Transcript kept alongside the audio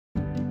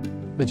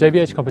The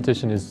JBH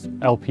competition is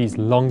LP's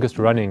longest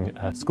running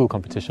school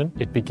competition.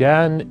 It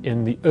began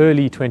in the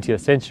early 20th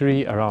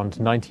century, around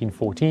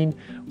 1914,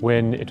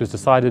 when it was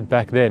decided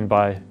back then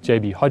by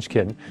JBH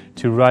Hodgkin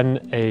to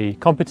run a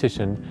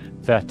competition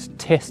that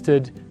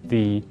tested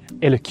the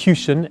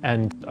elocution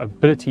and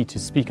ability to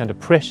speak under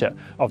pressure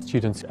of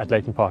students at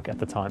Leighton Park at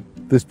the time.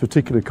 This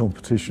particular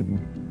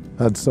competition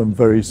had some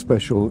very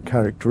special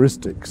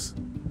characteristics,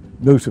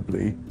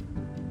 notably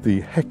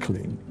the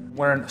heckling.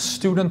 Where a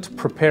student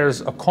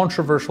prepares a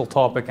controversial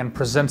topic and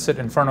presents it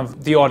in front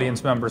of the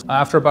audience members.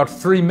 After about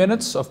 3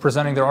 minutes of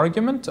presenting their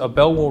argument, a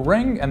bell will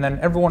ring, and then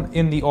everyone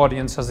in the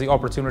audience has the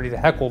opportunity to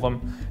heckle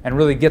them and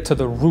really get to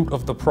the root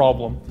of the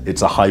problem.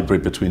 It's a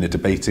hybrid between a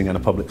debating and a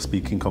public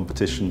speaking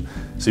competition.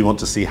 So you want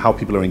to see how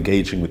people are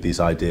engaging with these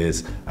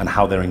ideas and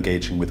how they're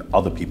engaging with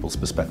other people's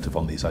perspective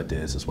on these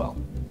ideas as well.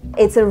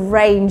 It's a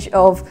range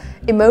of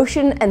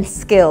emotion and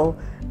skill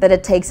that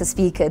it takes a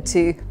speaker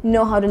to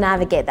know how to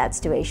navigate that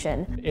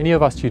situation. Any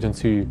of our students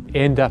who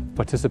end up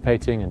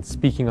participating and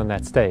speaking on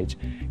that stage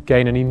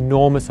gain an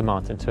enormous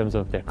amount in terms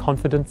of their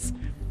confidence,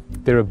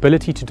 their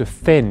ability to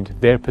defend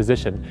their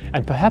position,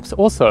 and perhaps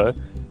also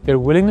their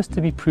willingness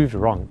to be proved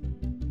wrong.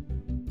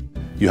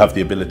 You have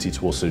the ability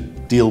to also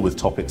deal with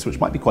topics which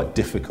might be quite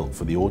difficult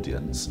for the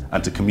audience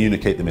and to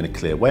communicate them in a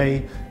clear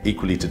way,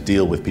 equally to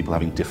deal with people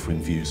having differing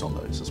views on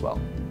those as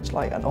well. It's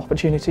like an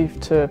opportunity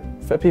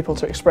for people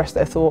to express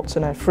their thoughts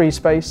in a free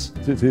space.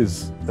 It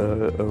is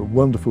a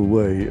wonderful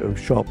way of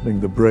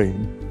sharpening the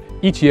brain.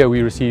 Each year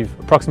we receive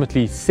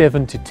approximately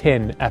 7 to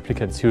 10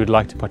 applicants who would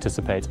like to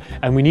participate,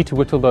 and we need to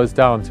whittle those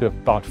down to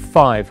about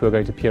 5 who are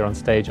going to appear on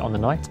stage on the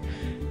night.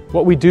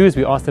 What we do is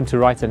we ask them to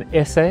write an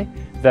essay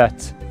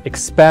that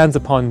expands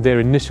upon their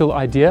initial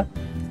idea,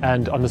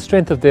 and on the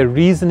strength of their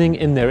reasoning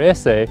in their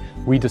essay,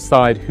 we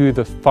decide who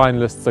the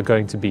finalists are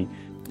going to be.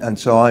 And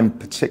so I'm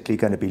particularly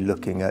going to be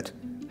looking at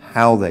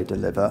how they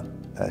deliver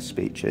their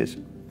speeches,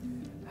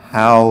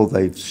 how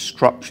they've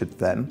structured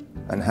them,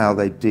 and how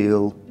they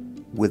deal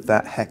with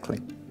that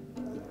heckling.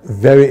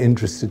 Very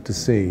interested to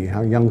see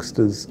how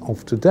youngsters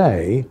of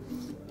today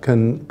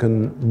can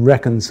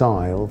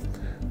reconcile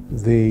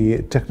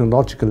the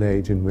technological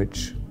age in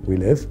which we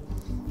live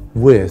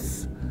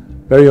with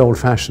very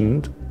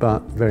old-fashioned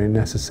but very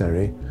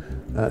necessary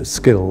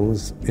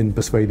skills in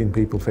persuading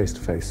people face to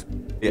face.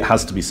 It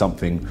has to be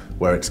something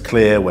where it's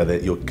clear, where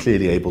you're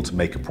clearly able to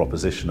make a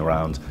proposition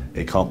around.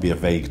 It can't be a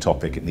vague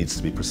topic, it needs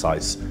to be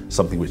precise,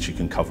 something which you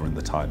can cover in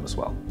the time as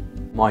well.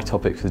 My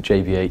topic for the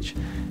JBH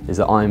is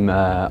that I'm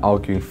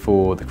arguing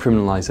for the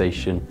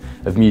criminalisation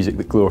of music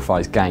that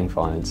glorifies gang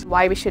violence.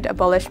 Why we should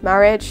abolish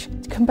marriage.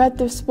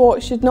 Competitive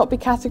sport should not be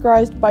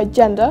categorised by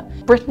gender.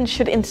 Britain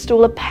should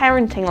install a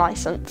parenting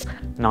licence.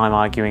 And I'm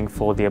arguing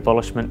for the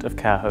abolishment of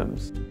care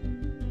homes.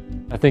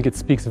 I think it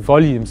speaks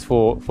volumes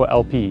for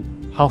LP,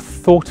 how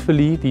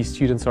thoughtfully these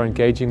students are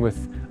engaging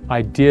with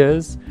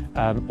ideas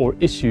or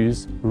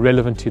issues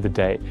relevant to the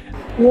day.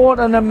 What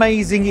an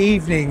amazing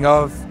evening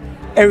of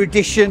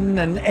erudition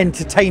and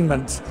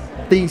entertainment.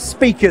 The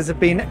speakers have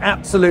been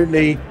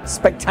absolutely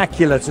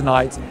spectacular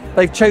tonight.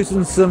 They've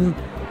chosen some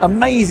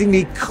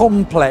amazingly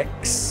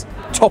complex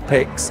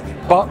topics,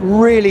 but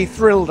really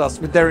thrilled us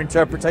with their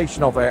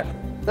interpretation of it.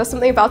 There's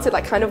something about it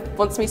that kind of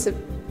wants me to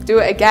do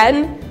it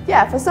again.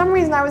 Yeah, for some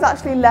reason I was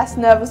actually less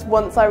nervous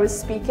once I was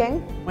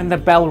speaking. When the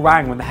bell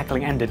rang, when the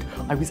heckling ended,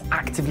 I was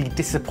actively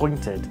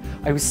disappointed.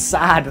 I was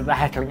sad that the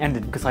heckling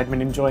ended because I'd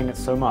been enjoying it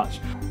so much.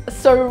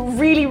 So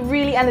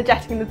really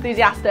energetic and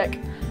enthusiastic,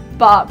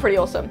 but pretty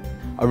awesome.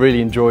 I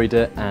really enjoyed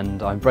it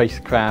and I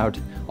embraced the crowd,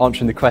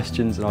 answering the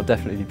questions, and I'll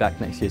definitely be back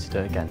next year to do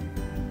it again.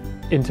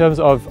 In terms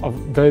of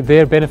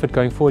their benefit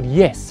going forward,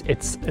 yes,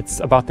 it's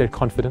about their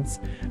confidence.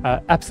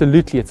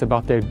 Absolutely, it's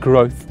about their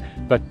growth,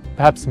 but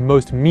perhaps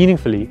most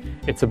meaningfully,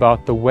 it's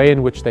about the way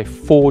in which they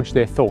forge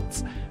their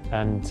thoughts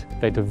and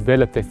they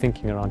develop their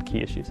thinking around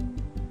key issues.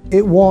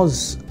 It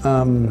was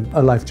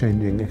a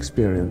life-changing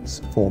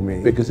experience for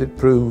me because it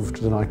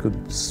proved that I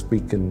could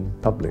speak in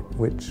public,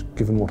 which,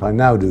 given what I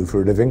now do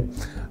for a living,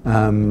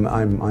 I'm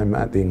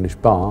at the English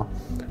bar,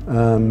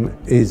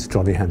 is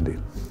jolly handy.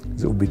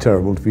 It would be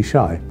terrible to be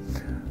shy.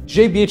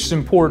 JBH is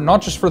important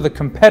not just for the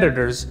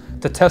competitors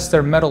to test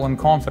their mettle and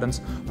confidence,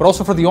 but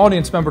also for the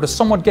audience member to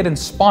somewhat get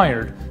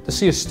inspired to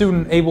see a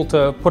student able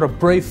to put a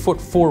brave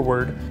foot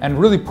forward and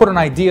really put an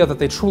idea that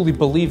they truly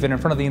believe in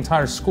front of the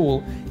entire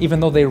school, even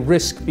though they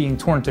risk being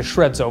torn to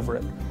shreds over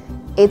it.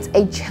 It's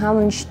a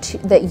challenge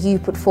that you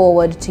put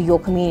forward to your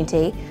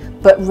community,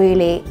 but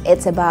really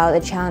it's about a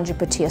challenge you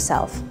put to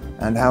yourself.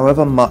 And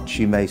however much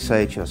you may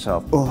say to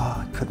yourself, oh,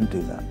 I couldn't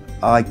do that,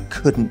 I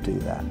couldn't do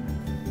that,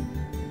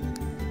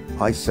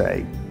 I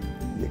say,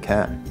 you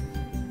can.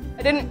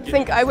 I didn't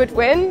think I would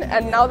win,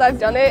 and now that I've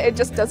done it, it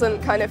just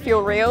doesn't kind of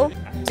feel real.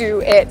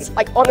 Do it.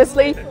 Like,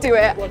 honestly, do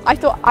it. I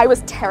thought I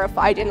was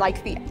terrified in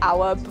like the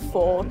hour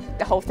before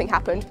the whole thing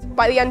happened.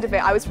 By the end of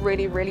it, I was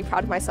really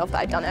proud of myself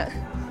that I'd done it.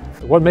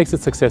 What makes it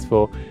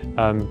successful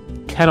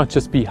cannot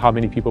just be how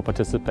many people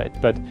participate,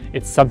 but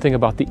it's something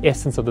about the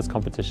essence of this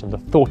competition, the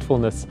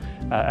thoughtfulness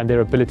and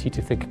their ability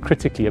to think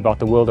critically about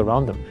the world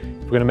around them.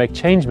 we're going to make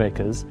change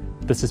makers,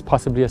 this is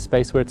possibly a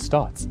space where it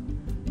starts.